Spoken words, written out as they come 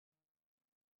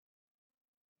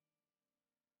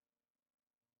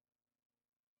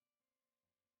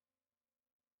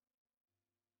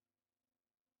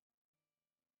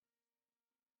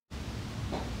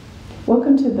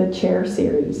Welcome to the chair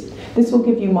series. This will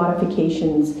give you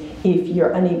modifications if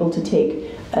you're unable to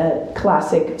take a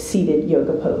classic seated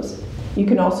yoga pose. You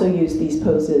can also use these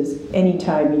poses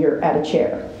anytime you're at a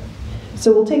chair.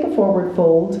 So we'll take a forward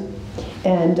fold,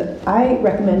 and I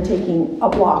recommend taking a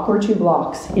block or 2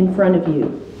 blocks in front of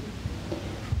you.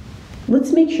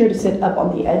 Let's make sure to sit up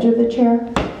on the edge of the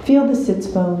chair. Feel the sits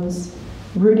bones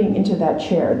rooting into that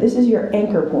chair. This is your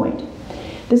anchor point.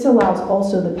 This allows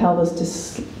also the pelvis to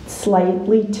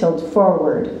slightly tilt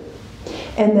forward,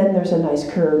 and then there's a nice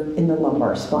curve in the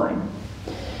lumbar spine.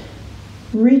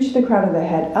 Reach the crown of the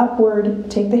head upward,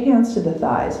 take the hands to the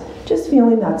thighs, just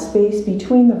feeling that space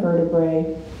between the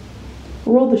vertebrae.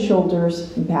 Roll the shoulders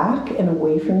back and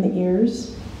away from the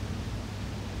ears.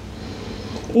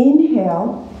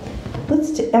 Inhale.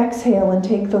 Let's exhale and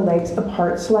take the legs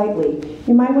apart slightly.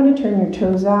 You might want to turn your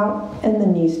toes out and the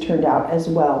knees turned out as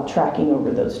well, tracking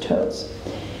over those toes.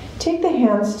 Take the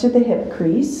hands to the hip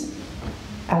crease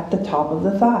at the top of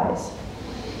the thighs.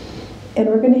 And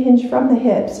we're going to hinge from the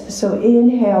hips. So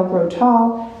inhale, grow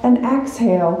tall, and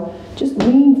exhale, just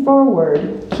lean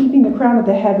forward, keeping the crown of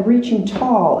the head reaching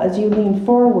tall as you lean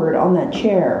forward on that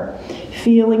chair,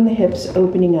 feeling the hips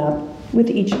opening up with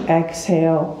each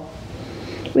exhale.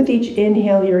 With each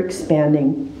inhale, you're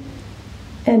expanding,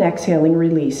 and exhaling,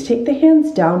 release. Take the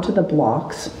hands down to the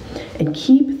blocks and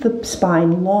keep the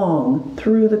spine long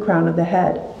through the crown of the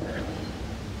head.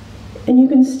 And you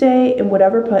can stay in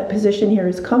whatever position here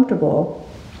is comfortable,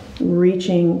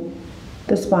 reaching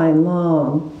the spine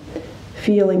long,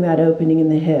 feeling that opening in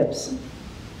the hips,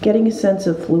 getting a sense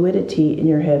of fluidity in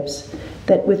your hips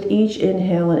that with each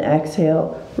inhale and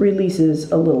exhale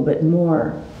releases a little bit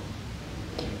more.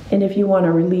 And if you want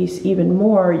to release even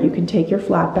more, you can take your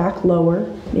flat back lower,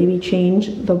 maybe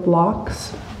change the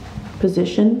blocks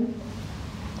position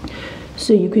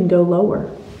so you can go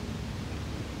lower.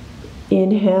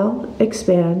 Inhale,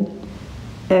 expand,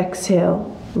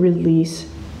 exhale,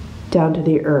 release down to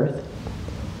the earth.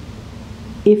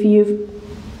 If you've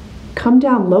come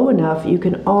down low enough, you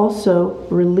can also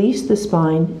release the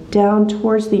spine down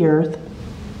towards the earth,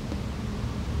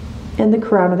 and the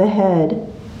crown of the head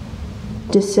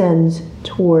descends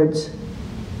towards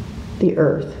the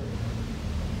earth.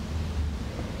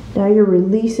 Now you're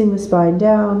releasing the spine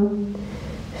down,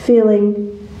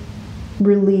 feeling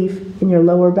relief in your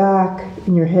lower back,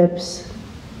 in your hips.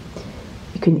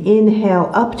 You can inhale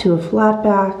up to a flat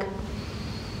back,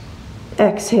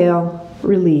 exhale,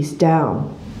 release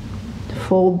down.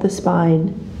 Fold the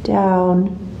spine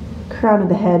down, crown of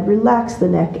the head, relax the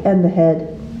neck and the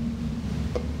head.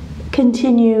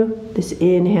 Continue this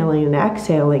inhaling and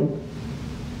exhaling.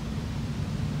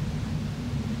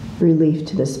 Relief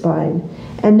to the spine.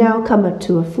 And now come up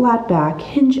to a flat back,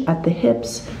 hinge at the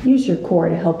hips. Use your core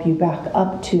to help you back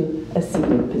up to a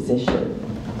seated position.